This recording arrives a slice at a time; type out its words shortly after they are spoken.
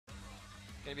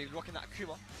Gonna be rocking that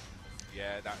Akuma.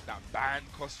 Yeah, that band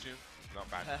costume. Not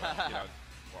band, but, you know,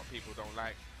 what people don't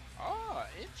like. Oh,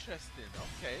 interesting.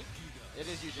 Okay. It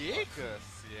is Youjinboy. Gigas,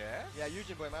 yeah. Yeah,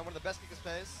 Youjinboy, man, one of the best Gigas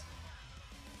players.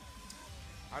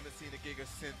 I haven't seen a Gigas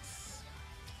since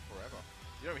forever.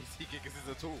 You don't really see Gigas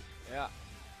at all. Yeah.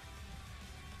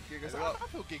 Gigas, I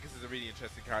feel Gigas is a really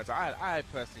interesting character. I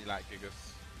personally like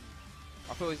Gigas.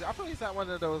 I feel he's like one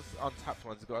of those untapped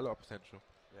ones. He's got a lot of potential.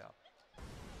 Yeah.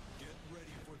 Get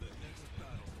ready for the next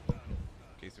battle.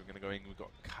 Okay, so we're gonna go in. We've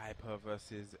got Caiper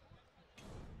versus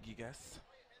Gigas.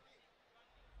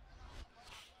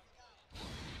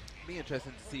 Be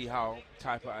interesting to see how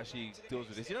Caiper actually deals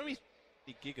with this. You know how many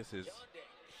Gigas is?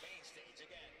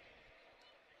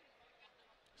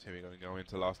 So here we're gonna go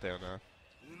into last day on Earth.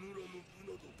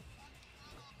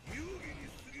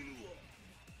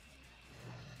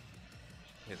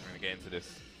 Here's we're gonna get into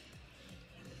this.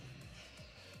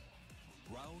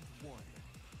 Round 1.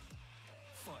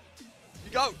 Fight.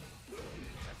 You go!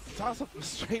 Starts off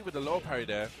straight with the low parry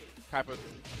there. Caiper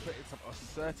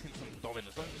asserting some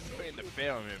dominance. Don't just put in the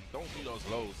fear on him. Don't do those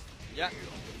lows. Yeah.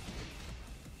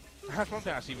 That's one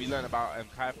thing actually we learned about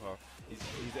Caiper. His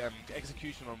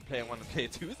execution on player 1 and player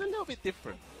 2 is a little bit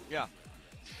different. Yeah.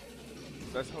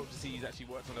 So let's hope to see he's actually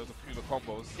worked on those Akuma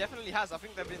combos. Definitely has. I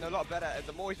think they've been a lot better.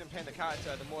 The more he's been playing the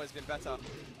character, the more it's been better.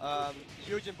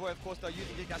 Youjinboy, of course, though,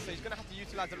 using Gigas, so he's going to have to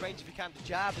utilize the range if he can. The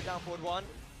jab, the down forward one,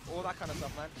 all that kind of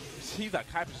stuff, man. You see that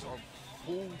Caiper's on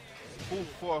full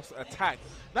force attack.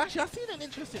 Now, actually, I've seen an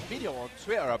interesting video on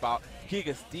Twitter about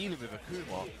Gigas dealing with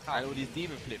Akuma and all these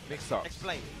demon flip mix-ups.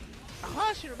 Explain. I can't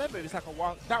actually remember if it's like a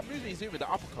wild, that move he's doing with the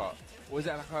uppercut, or is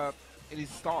that like a in his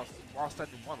stance while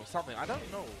standing one or something? I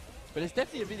don't know. But it's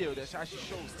definitely a video that actually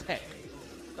shows tech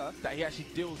that he actually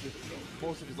deals with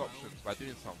most of his options by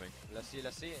doing something. Let's see,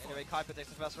 let's see. Anyway, Caiper takes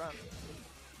the first round.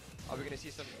 Are we going to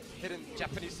see some hidden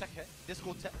Japanese tech here?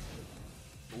 Discord tech?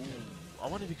 Ooh, I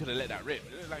wonder if he could have let that rip.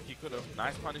 It looked like he could have.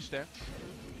 Nice punish there.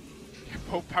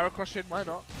 Poke power crushing, why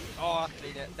not? Oh,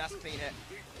 clean it. That's clean it.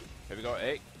 Here we go,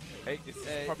 Hey, this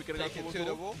is probably going to go to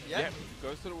the wall. Yeah. Yep,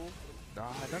 goes to the wall.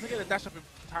 Nah, doesn't get a dash up in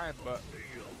time, but...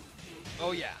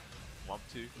 Oh, yeah.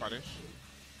 1-2, punish.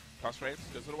 Plus frames,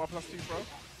 goes to the 1+2 throw.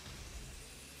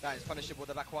 That is punishable,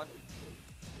 the back one.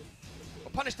 Oh,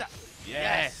 punish that!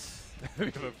 Yes! We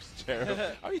have a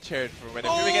chair. Are you cheering for when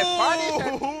Akuma gets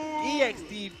punished?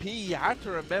 EXDP, you have to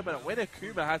remember that when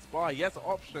Akuma has bar, he has the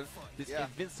option, this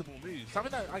invincible move.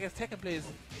 Something that I guess Tekken players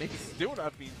maybe still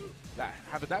not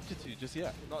have adapted to just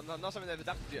yet. Not something they've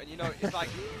adapted to, and you know, it's like,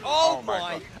 oh my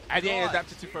God. And he ain't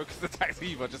adapted to focused attacks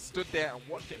either, just stood there and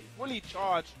watched it fully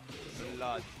charge.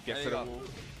 Blood. Gets to the wall.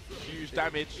 Huge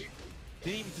damage.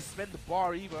 Didn't even suspend the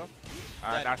bar either.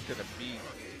 And that's gonna be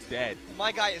dead.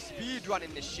 My guy is speed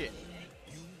running this shit.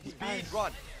 Speed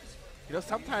run. You know,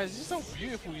 sometimes it's just so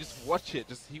beautiful. You just watch it.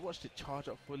 He watched it charge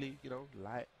up fully. You know,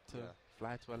 light to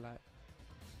fly to a light.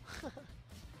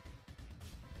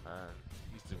 And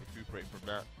he used to recuperate from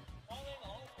that.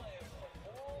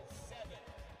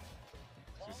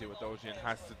 So we see what Dojin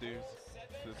has to do.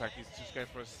 So looks like he's just going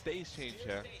for a stage change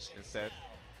here instead.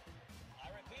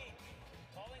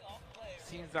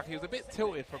 Seems like he was a bit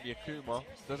tilted from Yakuma.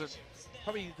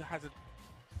 Probably has a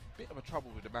bit of a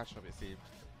trouble with the matchup, it seems.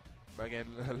 But again,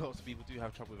 lots of people do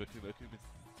have trouble with Akuma. Akuma's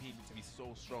team to be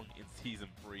so strong in Season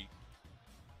 3.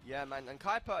 Yeah, man. And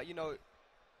Caiper, you know,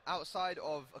 outside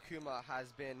of Akuma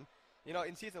has been, you know,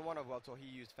 in Season 1 of World Tour, he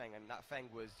used Feng, and that Feng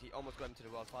he almost got him to the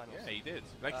World Finals. Yeah, he did.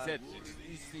 Like you said,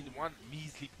 he's seen one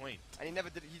measly point. And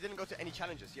he didn't go to any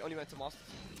challenges. He only went to Masters.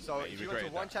 So if he went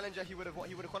to one challenger, he would have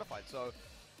qualified. So,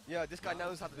 yeah, this guy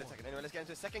knows how to play Tekken. Anyway, let's get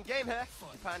into the second game here.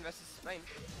 Japan versus Spain.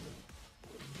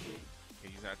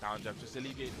 He's using that down jump just to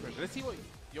alleviate the pressure. Let's see what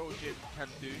Youjin can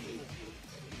do.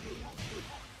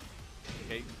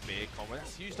 Okay, big combo.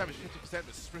 That's huge damage, 50%,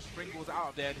 but springballs out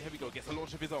of there, and here we go, gets a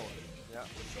launch of his own. Yeah.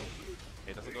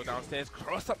 Okay, doesn't go downstairs.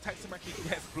 Cross up Tatsumaki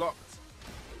gets blocked.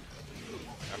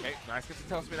 Okay, nice. Gets to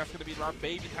tailspin. That's going to be around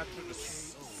baby tantrum,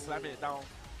 just slamming it down.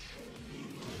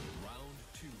 Round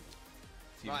 2.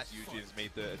 Seems Youjin's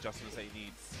made the adjustments that he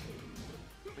needs.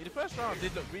 I mean, the first round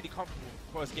did look really comfortable.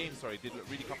 First game, sorry, did look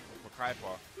really comfortable for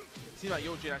Caiper. Seems like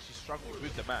Youjin actually struggled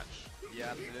with the match.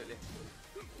 Yeah, absolutely.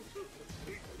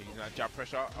 Using that jab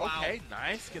pressure. Wow. Okay,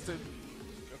 nice. Gets a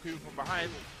coup from behind.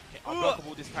 Okay,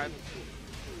 unblockable this time.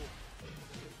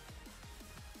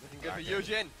 Looking good for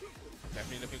Youjin.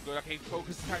 Definitely looking good. Okay,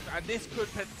 focus attack. And this could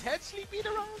potentially be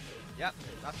the round. Yep,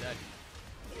 that's dead.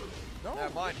 No.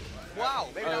 Never mind. Wow,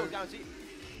 maybe that was guaranteed.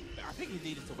 I think he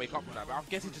needed to wake up from that, but I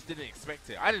guess he just didn't expect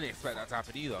it. I didn't expect that to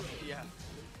happen either. Yeah.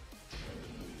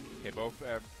 Okay, both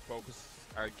focus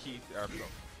and Keith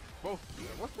both.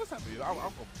 What's that move? I'm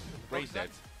going Rage Dead.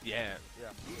 Yeah.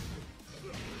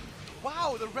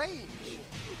 Wow, the range.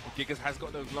 Gigas has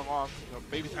got those long arms.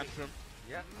 Baby tantrum.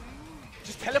 Yeah.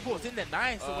 Just teleports in there.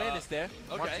 Nice awareness there.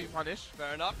 Okay. 1-2 punish.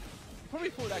 Fair enough. Probably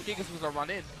thought that Gigas was a run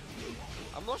in.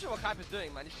 I'm not sure what Caiper's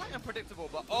doing, man. He's quite unpredictable,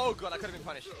 but oh god, I could have been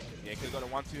punished. Yeah, could have got a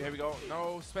 1-2. Here we go.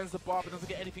 No, spends the bar, but doesn't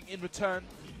get anything in return.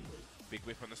 Big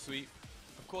whiff on the sweep.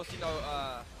 Of course, you know,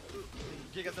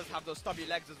 Gigas does have those stubby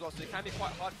legs as well, so it can be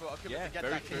quite hard for Akuma to get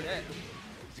that true. hit.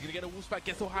 Is he going to get a wall splat?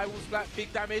 Gets so high wall splat.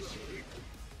 Big damage.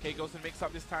 Okay, goes and mix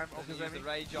up this time. Doesn't use the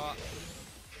rage art.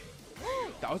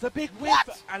 That was a big whip.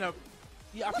 What? And a,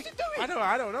 yeah, What's he doing?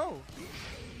 I don't know.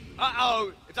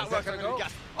 Uh-oh. If that Is works, that I'm gonna going go? to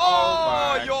gas. Oh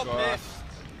Oh, my you're God. pissed.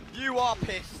 You are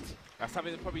pissed. That's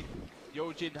something that probably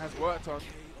Youjin has worked on.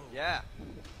 Yeah.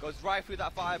 Goes right through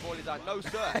that fireball. He's like, no,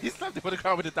 sir. He slammed it for the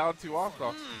crowd with a down 2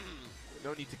 after.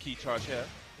 No need to key charge here.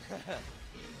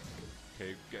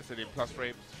 Okay, gets it in plus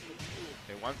frames.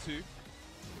 Okay, 1-2.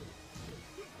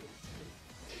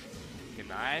 Okay,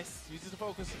 nice. Uses the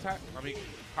focus attack. I mean,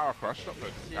 power crush, not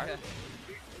focus attack.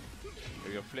 Here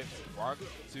we go, flips. 1,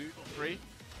 2, 3.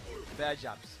 Bear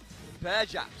jabs. Bear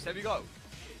jabs. There we go.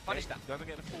 Punish that. Doesn't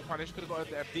get the full punish. Could have got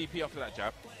a DP after that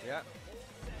jab. Yeah.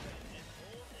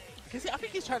 I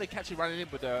think he's trying to catch it running in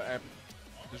with the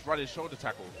just running shoulder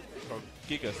tackle from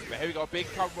Gigas. But here we go, big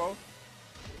combo.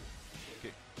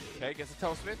 Okay, gets a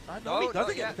tail spin. No, he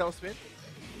doesn't get the tail spin.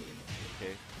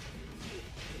 Okay.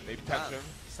 Maybe tantrum.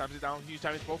 Slams it down. Huge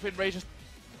damage. Both in rage. Just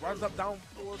runs up, down,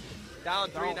 forward. Down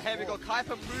 3. And here we go.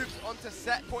 Caiper moves onto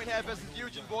set point here versus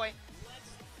Youjinboy.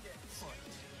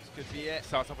 This could be it.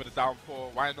 Starts off with a down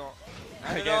 4. Why not?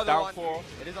 And Again, another down one. 4.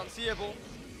 It is unseeable.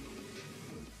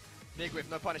 Big whiff,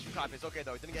 no punish from Caiper. It's okay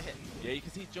though, he didn't get hit. Yeah, you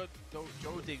can see Joe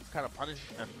Diggs kind of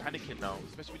panicking now,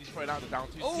 especially when he's throwing out the down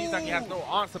 2. It seems like he has no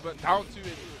answer, but down 2,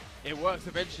 it works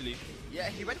eventually. Yeah,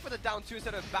 he went for the down 2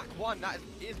 instead of back 1. That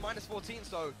is minus 14,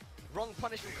 so wrong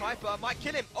punish from Caiper. Might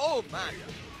kill him. Oh, man.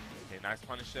 Okay, nice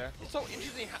punish there. It's so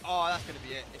interesting. Oh, that's going to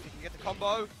be it. If he can get the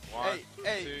combo. 1,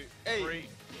 2, 3,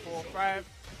 4, 5.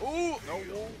 Ooh. No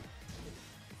wall.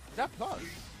 Is that plus?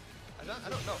 I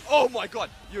don't know. Oh my god.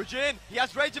 Youjin, he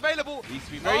has rage available. Needs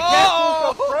to be very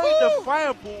careful for throwing the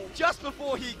fireball. Just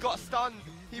before he got stunned,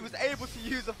 he was able to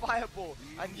use a fireball.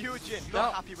 And Youjin,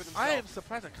 not happy with himself. I am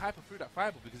surprised that Caiper threw that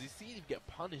fireball because he's seen him get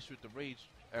punished with the rage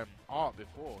art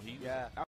before. Yeah.